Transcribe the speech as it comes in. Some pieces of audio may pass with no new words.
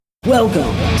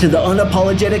Welcome to the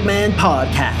Unapologetic Man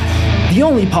Podcast, the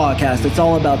only podcast that's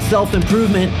all about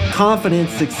self-improvement, confidence,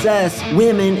 success,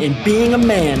 women, and being a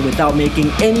man without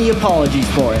making any apologies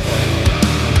for it.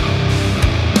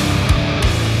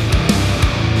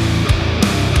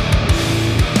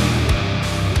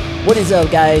 What is up,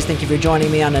 guys? Thank you for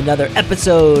joining me on another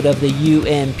episode of the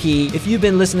UMP. If you've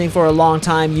been listening for a long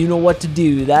time, you know what to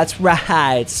do. That's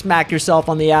right. Smack yourself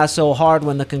on the ass so hard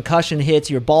when the concussion hits,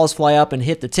 your balls fly up and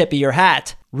hit the tip of your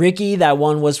hat. Ricky, that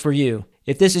one was for you.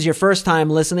 If this is your first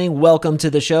time listening, welcome to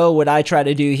the show. What I try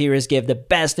to do here is give the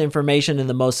best information in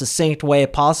the most succinct way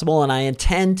possible, and I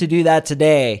intend to do that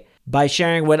today by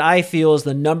sharing what I feel is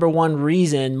the number one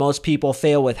reason most people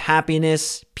fail with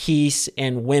happiness, peace,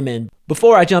 and women.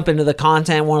 Before I jump into the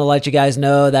content, I want to let you guys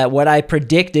know that what I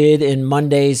predicted in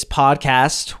Monday's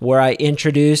podcast, where I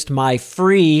introduced my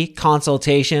free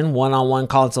consultation, one-on-one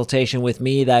consultation with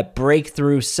me, that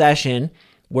breakthrough session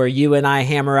where you and I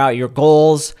hammer out your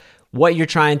goals, what you're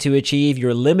trying to achieve,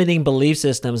 your limiting belief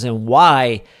systems, and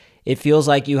why it feels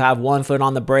like you have one foot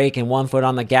on the brake and one foot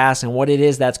on the gas, and what it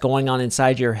is that's going on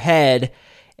inside your head,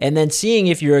 and then seeing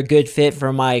if you're a good fit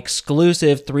for my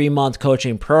exclusive 3-month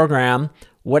coaching program.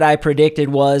 What I predicted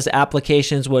was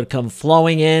applications would come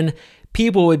flowing in.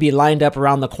 People would be lined up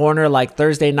around the corner like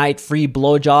Thursday night free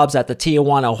blowjobs at the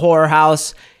Tijuana Horror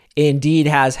House. Indeed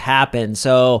has happened.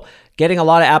 So getting a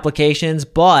lot of applications,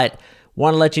 but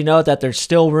want to let you know that there's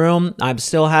still room. I'm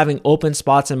still having open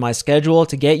spots in my schedule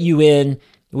to get you in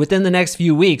within the next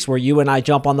few weeks, where you and I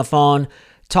jump on the phone,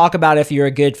 talk about if you're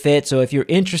a good fit. So if you're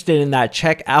interested in that,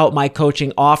 check out my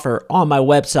coaching offer on my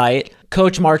website,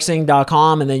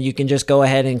 coachmarksing.com, and then you can just go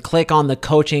ahead and click on the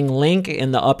coaching link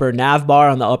in the upper nav bar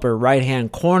on the upper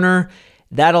right-hand corner.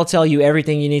 That'll tell you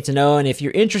everything you need to know. And if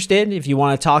you're interested, if you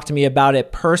want to talk to me about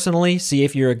it personally, see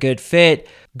if you're a good fit,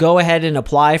 go ahead and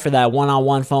apply for that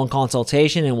one-on-one phone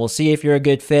consultation, and we'll see if you're a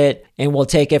good fit, and we'll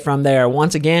take it from there.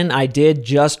 Once again, I did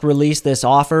just release this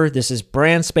offer. This is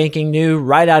brand spanking new,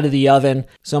 right out of the oven.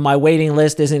 So my waiting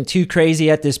list isn't too crazy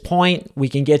at this point. We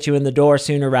can get you in the door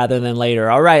sooner rather than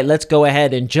later. All right, let's go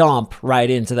ahead and jump right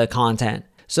into the content.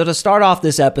 So to start off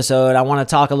this episode, I want to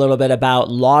talk a little bit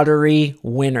about lottery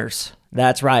winners.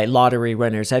 That's right, lottery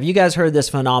winners. Have you guys heard this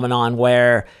phenomenon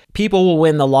where people will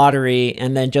win the lottery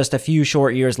and then just a few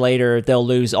short years later, they'll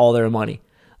lose all their money?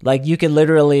 Like, you could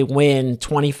literally win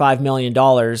 $25 million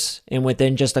and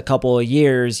within just a couple of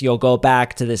years, you'll go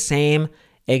back to the same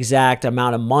exact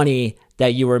amount of money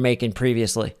that you were making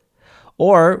previously.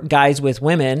 Or guys with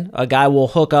women, a guy will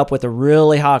hook up with a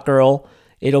really hot girl.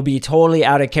 It'll be totally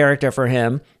out of character for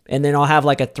him. And then he'll have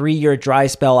like a 3-year dry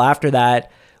spell after that,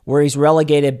 where he's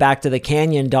relegated back to the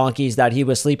canyon donkeys that he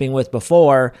was sleeping with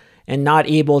before and not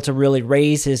able to really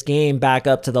raise his game back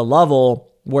up to the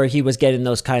level where he was getting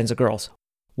those kinds of girls.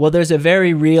 Well, there's a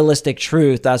very realistic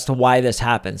truth as to why this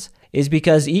happens, is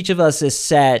because each of us is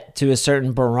set to a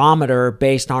certain barometer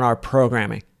based on our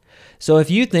programming. So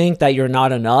if you think that you're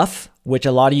not enough, which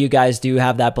a lot of you guys do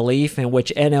have that belief, and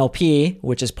which NLP,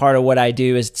 which is part of what I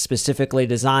do, is specifically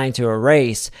designed to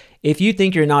erase. If you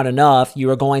think you're not enough, you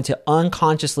are going to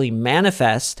unconsciously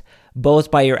manifest, both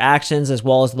by your actions as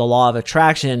well as the law of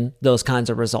attraction, those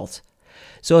kinds of results.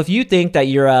 So if you think that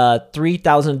you're a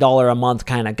 $3,000 a month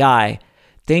kind of guy,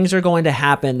 things are going to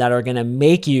happen that are going to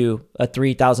make you a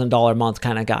 $3,000 a month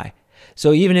kind of guy.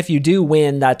 So even if you do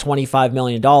win that $25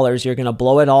 million, you're going to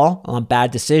blow it all on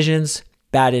bad decisions,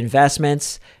 bad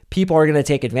investments. People are going to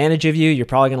take advantage of you. You're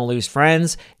probably going to lose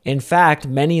friends. In fact,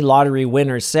 many lottery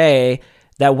winners say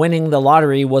that winning the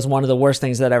lottery was one of the worst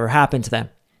things that ever happened to them,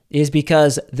 is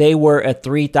because they were a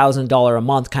 $3,000 a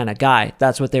month kind of guy.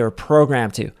 That's what they were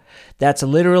programmed to. That's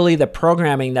literally the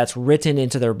programming that's written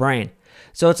into their brain.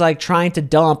 So it's like trying to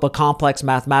dump a complex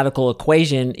mathematical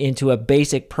equation into a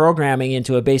basic programming,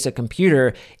 into a basic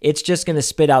computer. It's just going to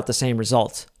spit out the same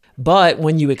results. But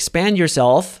when you expand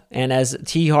yourself, and as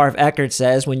T. Harv Eker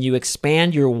says, when you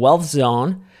expand your wealth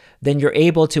zone, then you're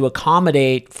able to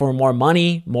accommodate for more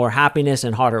money, more happiness,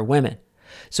 and hotter women.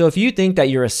 So if you think that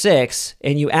you're a 6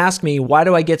 and you ask me, why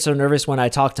do I get so nervous when I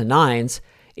talk to 9s?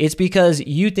 It's because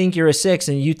you think you're a 6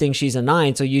 and you think she's a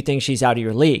 9, so you think she's out of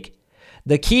your league.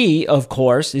 The key, of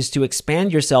course, is to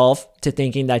expand yourself to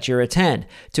thinking that you're a 10,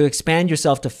 to expand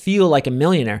yourself to feel like a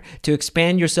millionaire, to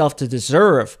expand yourself to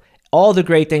deserve all the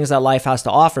great things that life has to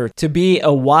offer, to be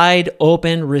a wide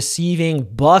open receiving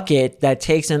bucket that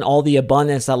takes in all the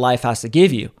abundance that life has to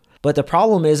give you. But the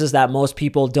problem is that most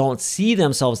people don't see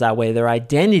themselves that way. Their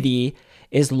identity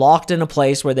is locked in a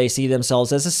place where they see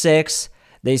themselves as a 6,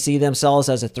 they see themselves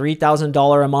as a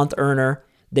 $3,000 a month earner,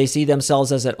 They see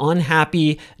themselves as an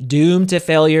unhappy, doomed to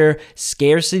failure,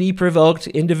 scarcity-provoked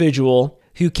individual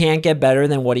who can't get better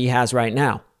than what he has right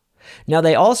now. Now,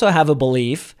 they also have a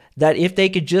belief that if they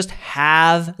could just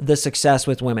have the success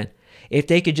with women, if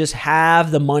they could just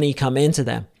have the money come into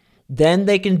them, then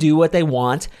they can do what they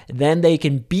want, then they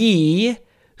can be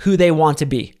who they want to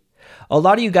be. A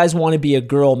lot of you guys want to be a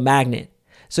girl magnet.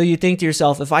 So you think to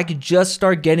yourself, if I could just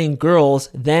start getting girls,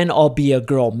 then I'll be a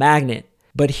girl magnet.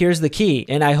 But here's the key,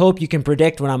 and I hope you can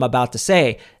predict what I'm about to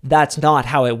say. That's not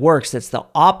how it works. It's the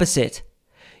opposite.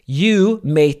 You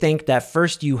may think that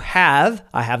first I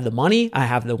have the money, I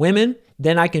have the women,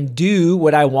 then I can do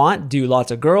what I want, do lots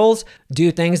of girls,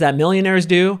 do things that millionaires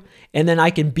do, and then I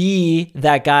can be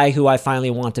that guy who I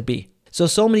finally want to be.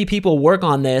 So many people work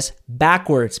on this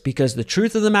backwards because the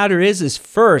truth of the matter is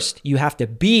first you have to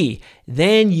be,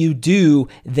 then you do,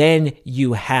 then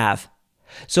you have.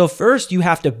 So first you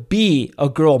have to be a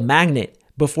girl magnet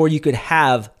before you could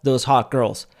have those hot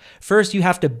girls. First you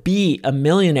have to be a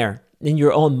millionaire in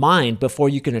your own mind before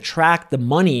you can attract the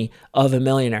money of a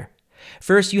millionaire.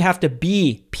 First you have to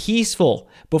be peaceful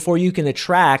before you can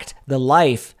attract the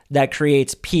life that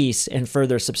creates peace and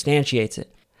further substantiates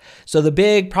it. So the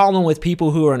big problem with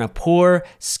people who are in a poor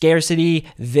scarcity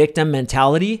victim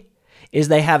mentality is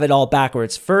they have it all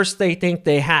backwards. First they think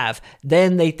they have,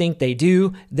 then they think they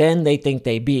do, then they think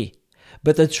they be.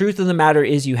 But the truth of the matter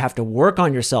is you have to work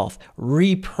on yourself,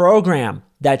 reprogram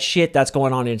that shit that's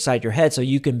going on inside your head so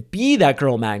you can be that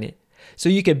girl magnet. So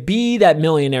you can be that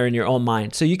millionaire in your own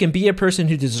mind. So you can be a person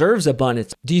who deserves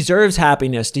abundance, deserves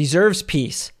happiness, deserves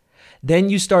peace. Then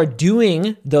you start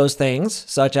doing those things,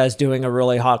 such as doing a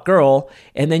really hot girl,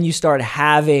 and then you start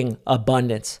having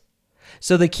abundance.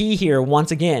 So the key here,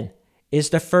 once again, is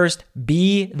to first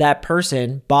be that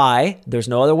person by, there's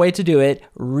no other way to do it,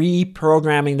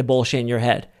 reprogramming the bullshit in your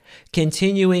head.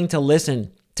 Continuing to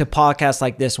listen to podcasts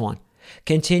like this one.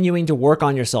 Continuing to work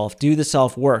on yourself, do the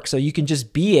self-work so you can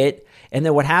just be it. And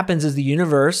then what happens is the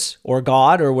universe or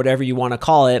God or whatever you want to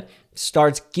call it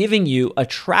starts giving you,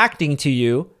 attracting to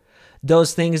you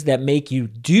those things that make you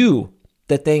do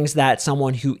the things that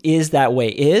someone who is that way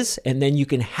is. And then you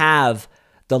can have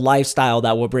the lifestyle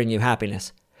that will bring you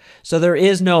happiness. So there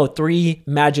is no 3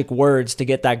 magic words to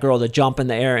get that girl to jump in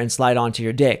the air and slide onto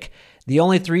your dick. The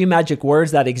only 3 magic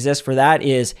words that exist for that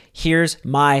is, here's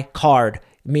my card,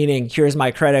 meaning here's my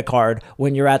credit card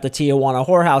when you're at the Tijuana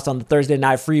whorehouse on the Thursday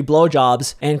night free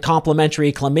blowjobs and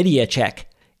complimentary chlamydia check.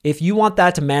 If you want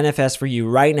that to manifest for you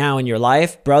right now in your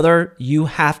life, brother, you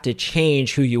have to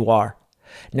change who you are.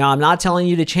 Now, I'm not telling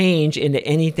you to change into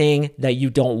anything that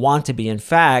you don't want to be. In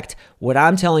fact, what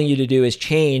I'm telling you to do is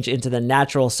change into the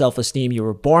natural self-esteem you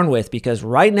were born with, because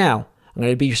right now, I'm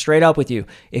going to be straight up with you.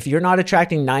 If you're not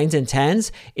attracting 9s and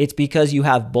 10s, it's because you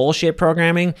have bullshit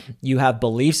programming, you have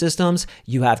belief systems,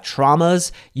 you have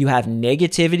traumas, you have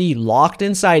negativity locked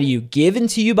inside of you, given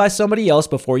to you by somebody else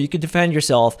before you could defend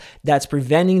yourself, that's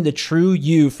preventing the true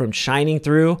you from shining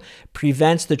through,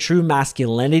 prevents the true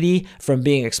masculinity from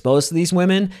being exposed to these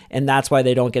women, and that's why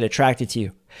they don't get attracted to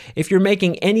you. If you're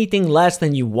making anything less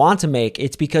than you want to make,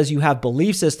 it's because you have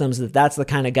belief systems that that's the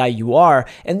kind of guy you are.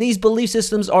 And these belief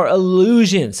systems are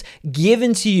illusions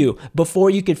given to you before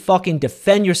you could fucking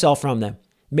defend yourself from them.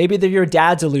 Maybe they're your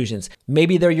dad's illusions.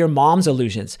 Maybe they're your mom's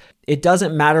illusions. It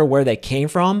doesn't matter where they came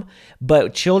from,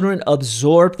 but children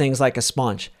absorb things like a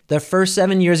sponge. The first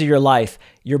 7 years of your life,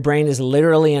 your brain is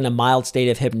literally in a mild state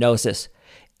of hypnosis.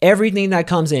 Everything that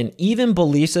comes in, even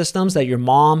belief systems that your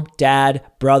mom, dad,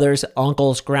 brothers,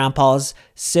 uncles, grandpas,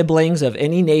 siblings of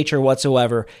any nature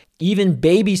whatsoever, even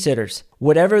babysitters,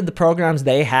 whatever the programs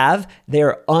they have,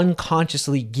 they're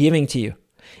unconsciously giving to you.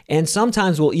 And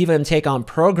sometimes we'll even take on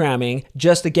programming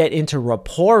just to get into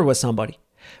rapport with somebody.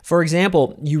 For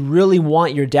example, you really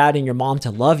want your dad and your mom to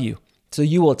love you. So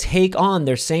you will take on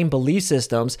their same belief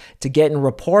systems to get in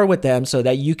rapport with them so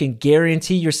that you can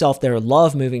guarantee yourself their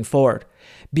love moving forward.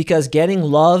 Because getting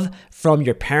love from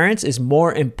your parents is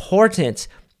more important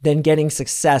than getting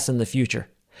success in the future.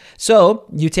 So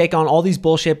you take on all these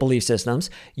bullshit belief systems.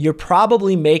 You're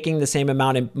probably making the same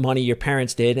amount of money your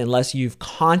parents did unless you've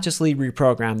consciously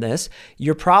reprogrammed this.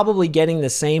 You're probably getting the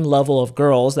same level of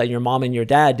girls that your mom and your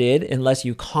dad did unless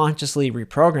you consciously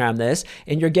reprogrammed this,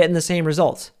 and you're getting the same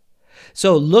results.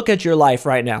 So look at your life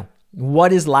right now.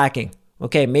 What is lacking?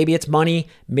 Okay, maybe it's money,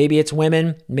 maybe it's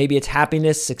women, maybe it's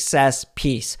happiness, success,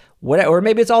 peace, or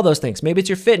maybe it's all those things. Maybe it's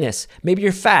your fitness, maybe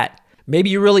you're fat, maybe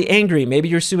you're really angry, maybe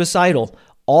you're suicidal.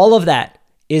 All of that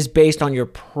is based on your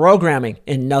programming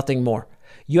and nothing more.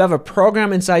 You have a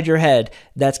program inside your head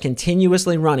that's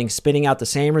continuously running, spitting out the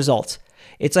same results.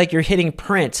 It's like you're hitting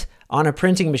print on a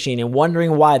printing machine and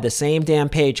wondering why the same damn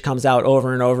page comes out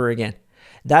over and over again.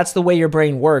 That's the way your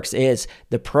brain works, is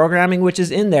the programming which is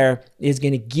in there is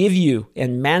going to give you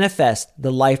and manifest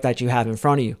the life that you have in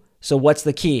front of you. So what's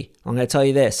the key? I'm going to tell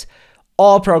you this.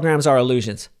 All programs are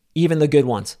illusions, even the good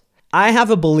ones. I have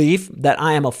a belief that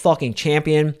I am a fucking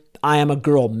champion. I am a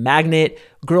girl magnet.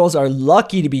 Girls are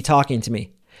lucky to be talking to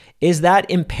me. Is that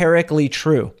empirically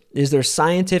true? Is there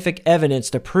scientific evidence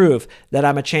to prove that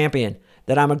I'm a champion,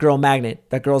 that I'm a girl magnet,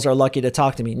 that girls are lucky to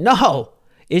talk to me? No.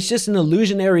 It's just an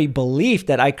illusionary belief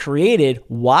that I created.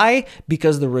 Why?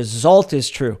 Because the result is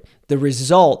true. The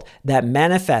result that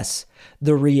manifests,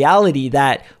 the reality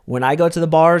that when I go to the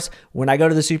bars, when I go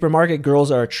to the supermarket,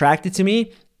 girls are attracted to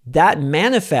me, that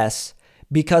manifests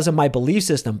because of my belief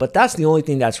system. But that's the only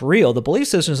thing that's real. The belief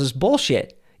systems is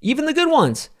bullshit. Even the good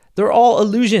ones, they're all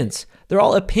illusions. They're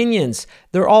all opinions.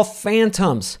 They're all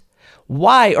phantoms.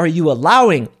 Why are you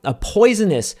allowing a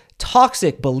poisonous,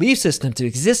 toxic belief system to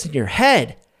exist in your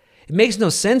head? It makes no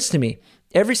sense to me.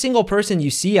 Every single person you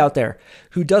see out there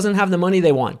who doesn't have the money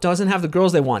they want, doesn't have the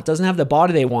girls they want, doesn't have the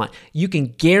body they want, you can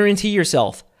guarantee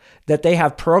yourself that they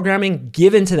have programming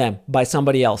given to them by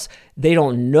somebody else. They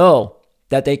don't know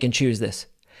that they can choose this.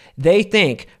 They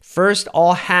think, first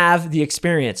I'll have the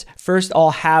experience. First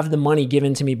I'll have the money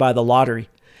given to me by the lottery.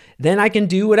 Then I can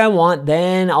do what I want.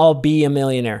 Then I'll be a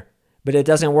millionaire. But it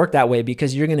doesn't work that way,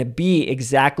 because you're going to be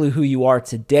exactly who you are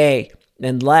today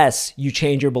unless you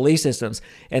change your belief systems.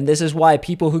 And this is why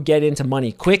people who get into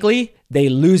money quickly, they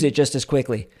lose it just as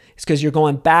quickly. It's because you're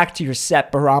going back to your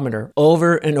set barometer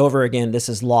over and over again. This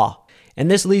is law. And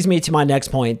this leads me to my next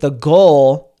point. The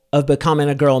goal of becoming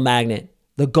a girl magnet,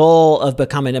 the goal of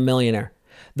becoming a millionaire,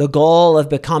 the goal of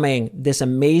becoming this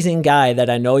amazing guy that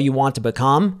I know you want to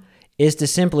become is to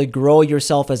simply grow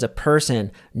yourself as a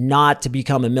person, not to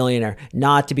become a millionaire,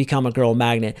 not to become a girl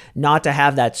magnet, not to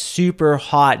have that super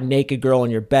hot naked girl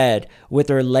in your bed with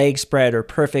her legs spread, her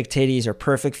perfect titties, her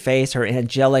perfect face, her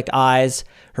angelic eyes,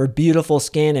 her beautiful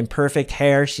skin and perfect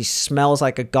hair. She smells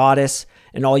like a goddess,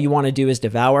 and all you want to do is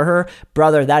devour her.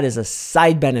 Brother, that is a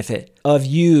side benefit of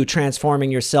you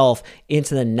transforming yourself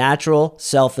into the natural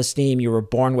self-esteem you were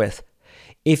born with.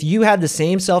 If you had the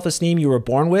same self-esteem you were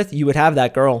born with, you would have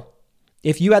that girl.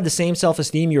 If you had the same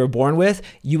self-esteem you were born with,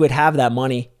 you would have that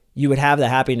money. You would have the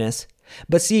happiness.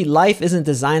 But see, life isn't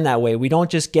designed that way. We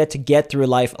don't just get through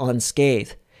life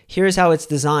unscathed. Here's how it's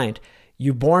designed.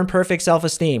 You're born perfect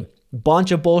self-esteem.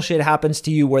 Bunch of bullshit happens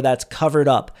to you where that's covered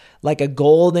up, like a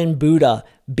golden Buddha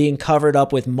being covered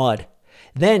up with mud.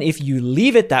 Then if you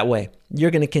leave it that way,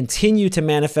 you're going to continue to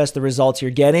manifest the results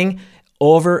you're getting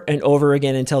over and over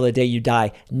again until the day you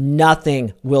die.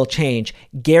 Nothing will change.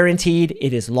 Guaranteed.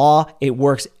 It is law. It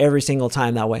works every single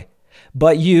time that way.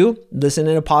 But you,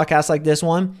 listening to podcasts like this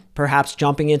one, perhaps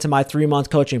jumping into my 3-month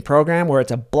coaching program where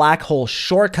it's a black hole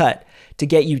shortcut to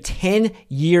get you 10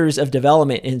 years of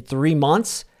development in 3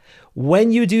 months.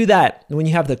 When you do that, when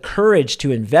you have the courage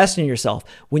to invest in yourself,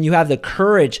 when you have the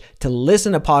courage to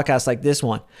listen to podcasts like this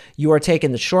one, you are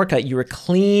taking the shortcut. You are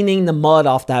cleaning the mud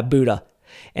off that Buddha.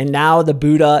 And now the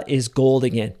Buddha is gold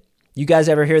again. You guys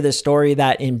ever hear this story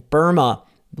that in Burma,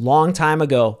 long time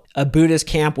ago, a Buddhist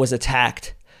camp was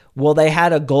attacked? Well, they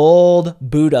had a gold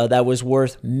Buddha that was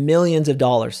worth millions of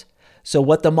dollars. So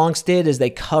what the monks did is they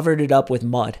covered it up with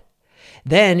mud.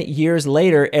 Then years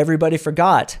later, everybody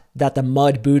forgot that the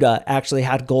mud Buddha actually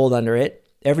had gold under it.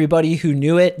 Everybody who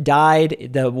knew it died.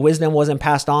 The wisdom wasn't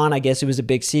passed on. I guess it was a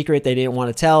big secret they didn't want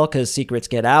to tell because secrets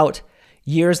get out.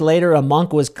 Years later, a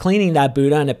monk was cleaning that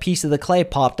Buddha and a piece of the clay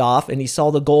popped off and he saw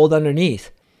the gold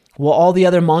underneath. Well, all the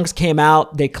other monks came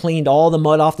out, they cleaned all the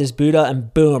mud off this Buddha,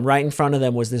 and boom, right in front of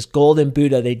them was this golden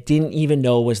Buddha they didn't even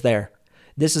know was there.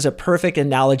 This is a perfect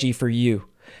analogy for you.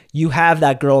 You have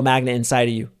that girl magnet inside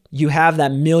of you. You have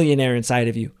that millionaire inside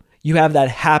of you. You have that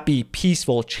happy,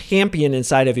 peaceful champion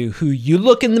inside of you who you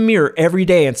look in the mirror every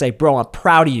day and say, bro, I'm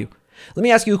proud of you. Let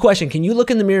me ask you a question. Can you look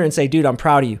in the mirror and say, dude, I'm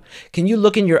proud of you? Can you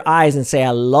look in your eyes and say,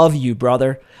 I love you,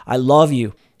 brother? I love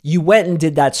you. You went and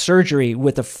did that surgery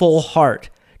with a full heart,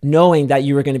 knowing that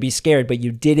you were going to be scared, but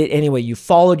you did it anyway. You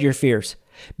followed your fears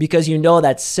because you know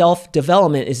that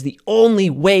self-development is the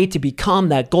only way to become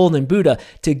that golden Buddha,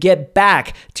 to get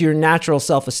back to your natural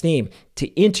self-esteem,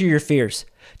 to enter your fears,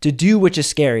 to do what is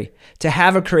scary, to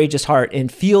have a courageous heart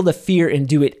and feel the fear and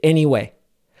do it anyway.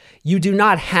 You do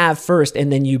not have first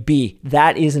and then you be.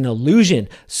 That is an illusion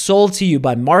sold to you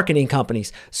by marketing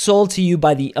companies, sold to you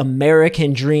by the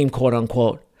American dream, quote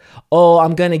unquote. Oh,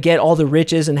 I'm going to get all the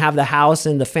riches and have the house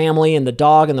and the family and the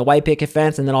dog and the white picket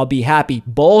fence and then I'll be happy.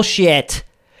 Bullshit.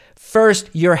 First,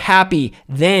 you're happy.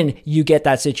 Then you get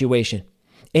that situation.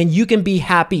 And you can be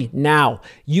happy now.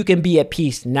 You can be at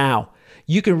peace now.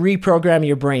 You can reprogram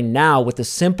your brain now with a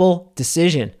simple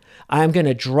decision. I am going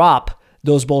to drop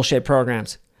those bullshit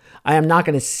programs. I am not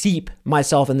going to seep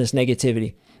myself in this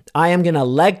negativity. I am going to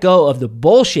let go of the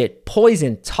bullshit,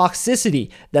 poison, toxicity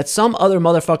that some other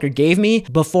motherfucker gave me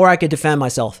before I could defend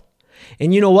myself.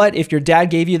 And you know what? If your dad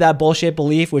gave you that bullshit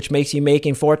belief, which makes you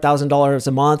making $4,000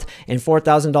 a month, and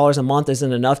 $4,000 a month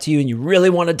isn't enough to you, and you really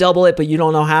want to double it, but you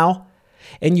don't know how,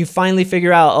 and you finally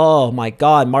figure out, oh my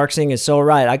God, Mark Singh is so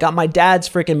right. I got my dad's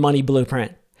freaking money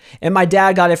blueprint. And my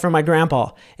dad got it from my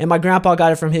grandpa. And my grandpa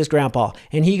got it from his grandpa.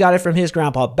 And he got it from his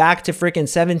grandpa back to freaking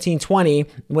 1720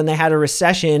 when they had a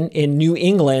recession in New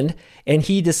England. And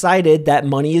he decided that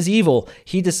money is evil.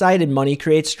 He decided money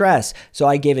creates stress. So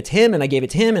I gave it to him and I gave it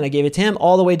to him and I gave it to him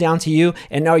all the way down to you.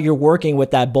 And now you're working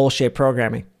with that bullshit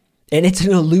programming. And it's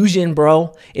an illusion,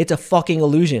 bro. It's a fucking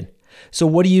illusion. So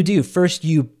what do? First,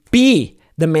 you be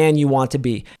the man you want to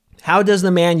be. How does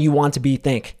the man you want to be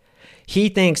think? He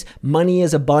thinks money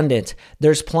is abundant.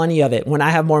 There's plenty of it. When I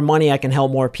have more money, I can help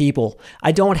more people.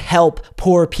 I don't help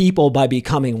poor people by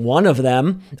becoming one of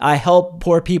them. I help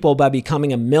poor people by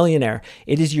becoming a millionaire.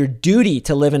 It is your duty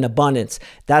to live in abundance.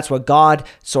 That's what God,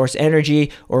 source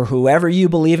energy, or whoever you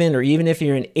believe in, or even if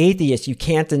you're an atheist, you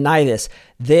can't deny this.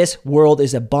 This world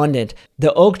is abundant.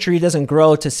 The oak tree doesn't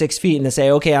grow to 6 feet and they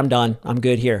say, okay, I'm done. I'm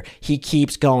good here. He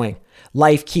keeps going.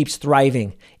 Life keeps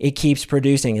thriving. It keeps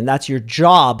producing. And that's your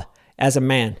job as a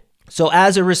man. So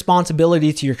as a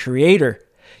responsibility to your creator,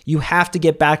 you have to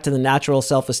get back to the natural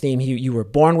self-esteem you were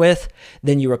born with.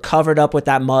 Then you were covered up with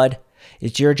that mud.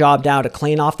 It's your job now to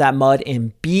clean off that mud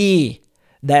and be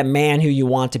that man who you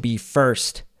want to be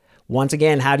first. Once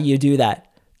again, how do you do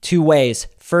that? 2 ways.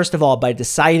 First of all, by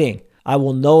deciding, I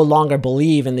will no longer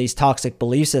believe in these toxic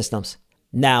belief systems.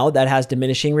 Now that has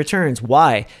diminishing returns.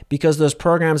 Why? Because those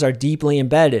programs are deeply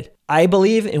embedded. I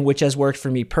believe, in which has worked for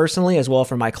me personally as well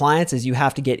for my clients, is you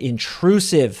have to get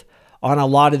intrusive on a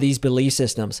lot of these belief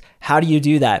systems. How do you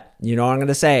do that? You know what I'm going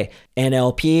to say?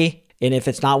 NLP, and if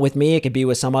it's not with me, it could be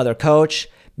with some other coach.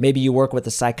 Maybe you work with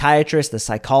a psychiatrist, a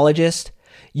psychologist.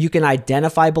 You can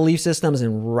identify belief systems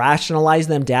and rationalize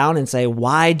them down and say,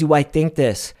 why do I think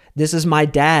this? This is my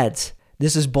dad's.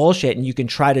 This is bullshit, and you can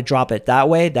try to drop it that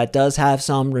way. That does have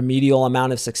some remedial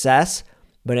amount of success.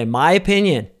 But in my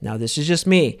opinion, now this is just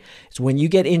me, it's when you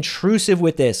get intrusive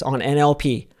with this on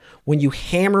NLP, when you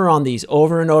hammer on these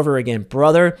over and over again,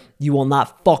 brother, you will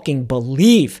not fucking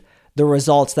believe the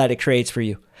results that it creates for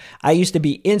you. I used to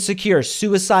be insecure,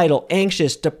 suicidal,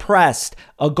 anxious, depressed,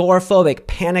 agoraphobic,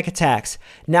 panic attacks.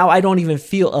 Now I don't even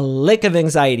feel a lick of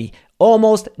anxiety.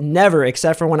 Almost never,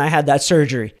 except for when I had that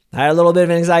surgery. I had a little bit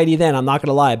of anxiety then, I'm not going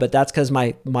to lie, but that's because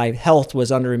my health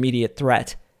was under immediate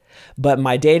threat. But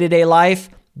my day-to-day life,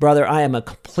 brother, I am a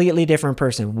completely different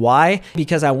person. Why?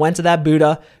 Because I went to that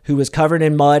Buddha who was covered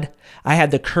in mud. I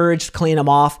had the courage to clean him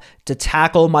off, to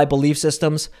tackle my belief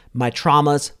systems, my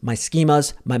traumas, my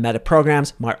schemas, my meta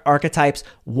programs, my archetypes,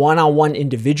 one-on-one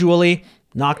individually,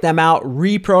 knock them out,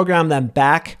 reprogram them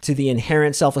back to the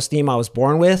inherent self-esteem I was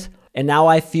born with. And now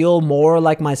I feel more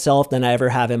like myself than I ever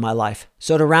have in my life.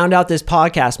 So to round out this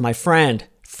podcast, my friend,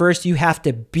 first you have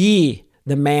to be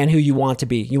the man who you want to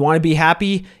be. You want to be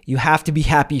happy? You have to be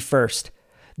happy first.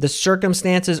 The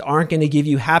circumstances aren't going to give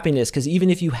you happiness, because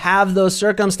even if you have those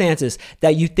circumstances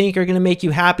that you think are going to make you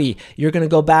happy, you're going to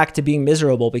go back to being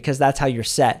miserable because that's how you're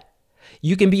set.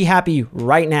 You can be happy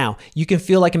right now. You can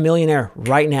feel like a millionaire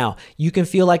right now. You can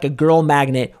feel like a girl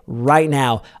magnet right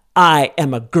now. I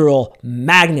am a girl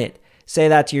magnet. Say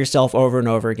that to yourself over and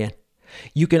over again.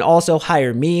 You can also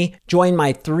hire me, join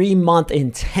my 3-month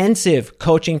intensive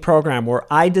coaching program where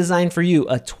I design for you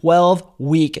a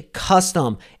 12-week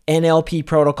custom NLP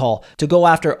protocol to go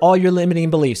after all your limiting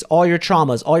beliefs, all your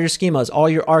traumas, all your schemas, all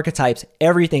your archetypes,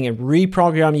 everything, and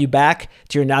reprogram you back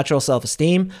to your natural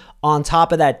self-esteem. On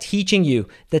top of that, teaching you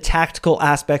the tactical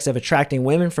aspects of attracting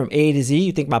women from A to Z.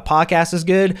 You think my podcast is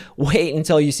good? Wait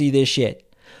until you see this shit.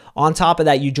 On top of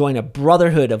that, you join a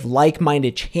brotherhood of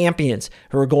like-minded champions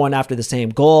who are going after the same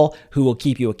goal, who will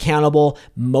keep you accountable,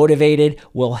 motivated,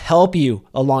 will help you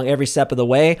along every step of the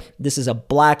way. This is a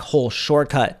black hole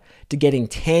shortcut to getting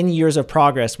 10 years of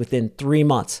progress within 3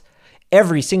 months.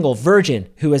 Every single virgin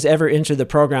who has ever entered the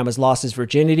program has lost his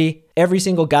virginity. Every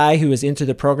single guy who has entered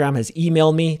the program has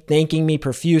emailed me, thanking me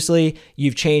profusely.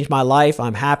 You've changed my life.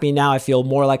 I'm happy now. I feel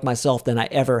more like myself than I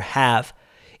ever have.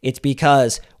 It's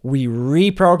because we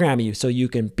reprogram you so you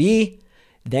can be,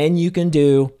 then you can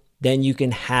do, then you can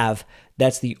have.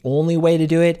 That's the only way to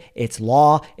do it. It's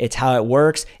law. It's how it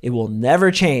works. It will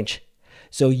never change.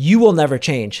 So you will never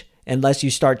change unless you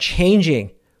start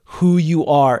changing who you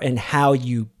are and how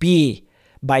you be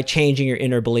by changing your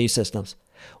inner belief systems.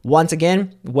 Once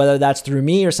again, whether that's through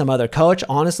me or some other coach,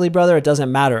 honestly, brother, it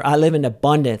doesn't matter. I live in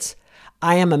abundance.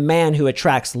 I am a man who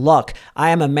attracts luck. I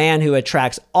am a man who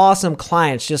attracts awesome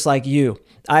clients just like you.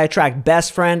 I attract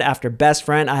best friend after best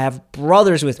friend. I have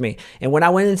brothers with me. And when I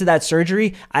went into that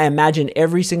surgery, I imagined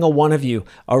every single one of you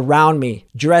around me,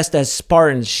 dressed as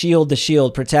Spartans, shield to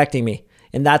shield, protecting me.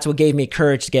 And that's what gave me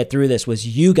courage to get through this, was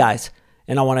you guys.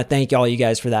 And I want to thank all you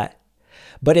guys for that.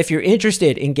 But if you're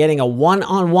interested in getting a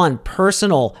one-on-one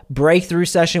personal breakthrough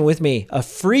session with me, a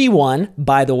free one,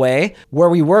 by the way, where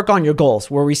we work on your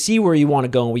goals, where we see where you want to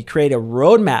go, and we create a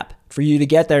roadmap for you to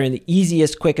get there in the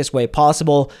easiest, quickest way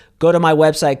possible, go to my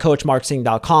website,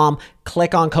 coachmarksing.com,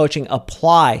 click on coaching,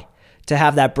 apply to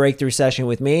have that breakthrough session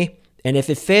with me. And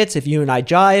if it fits, if you and I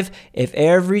jive, if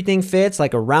everything fits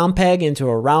like a round peg into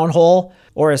a round hole,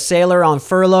 or a sailor on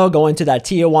furlough going to that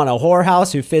Tijuana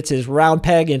whorehouse who fits his round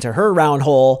peg into her round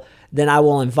hole, then I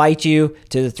will invite you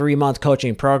to the 3-month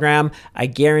coaching program. I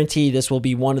guarantee this will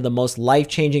be one of the most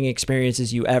life-changing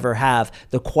experiences you ever have.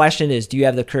 The question is, do you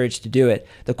have the courage to do it?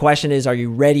 The question is, are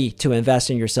you ready to invest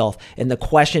in yourself? And the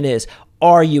question is,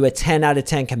 are you a 10 out of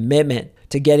 10 commitment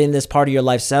to getting this part of your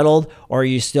life settled, or are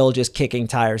you still just kicking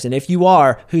tires? And if you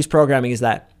are, whose programming is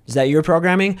that? Is that your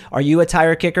programming? Are you a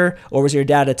tire kicker, or was your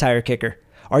dad a tire kicker?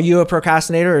 Are you a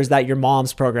procrastinator, or is that your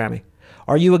mom's programming?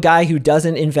 Are you a guy who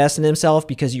doesn't invest in himself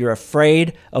because you're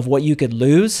afraid of what you could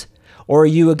lose? Or are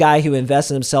you a guy who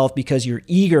invests in himself because you're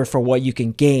eager for what you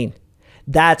can gain?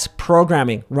 That's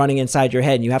programming running inside your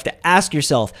head. And you have to ask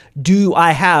yourself, do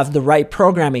I have the right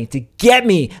programming to get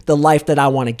me the life that I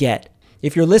want to get?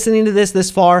 If you're listening to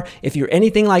this far, if you're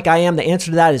anything like I am, the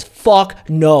answer to that is fuck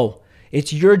no.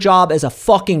 It's your job as a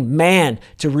fucking man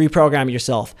to reprogram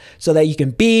yourself so that you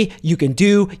can be, you can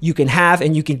do, you can have,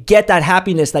 and you can get that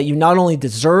happiness that you not only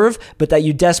deserve, but that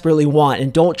you desperately want.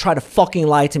 And don't try to fucking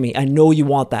lie to me. I know you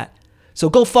want that. So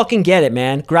go fucking get it,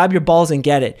 man. Grab your balls and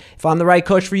get it. If I'm the right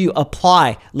coach for you,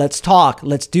 apply. Let's talk.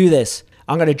 Let's do this.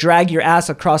 I'm going to drag your ass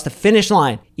across the finish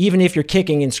line, even if you're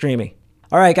kicking and screaming.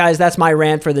 All right, guys, that's my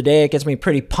rant for the day. It gets me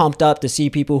pretty pumped up to see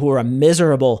people who are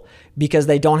miserable because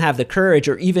they don't have the courage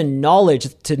or even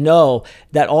knowledge to know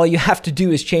that all you have to do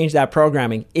is change that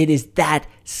programming. It is that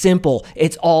simple.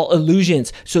 It's all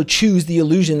illusions. So choose the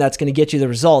illusion that's going to get you the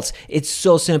results. It's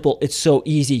so simple. It's so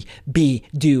easy. Be,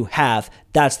 do, have.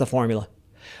 That's the formula.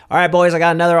 All right, boys, I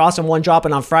got another awesome one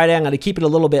dropping on Friday. I'm going to keep it a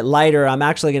little bit lighter. I'm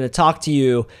actually going to talk to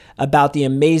you about the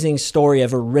amazing story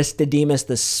of Aristodemus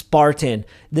the Spartan.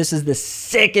 This is the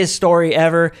sickest story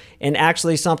ever, and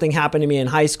actually something happened to me in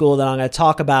high school that I'm going to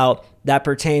talk about that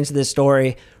pertains to this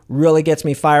story. Really gets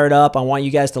me fired up. I want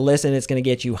you guys to listen. It's going to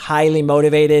get you highly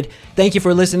motivated. Thank you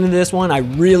for listening to this one. I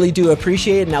really do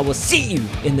appreciate it, and I will see you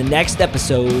in the next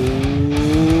episode.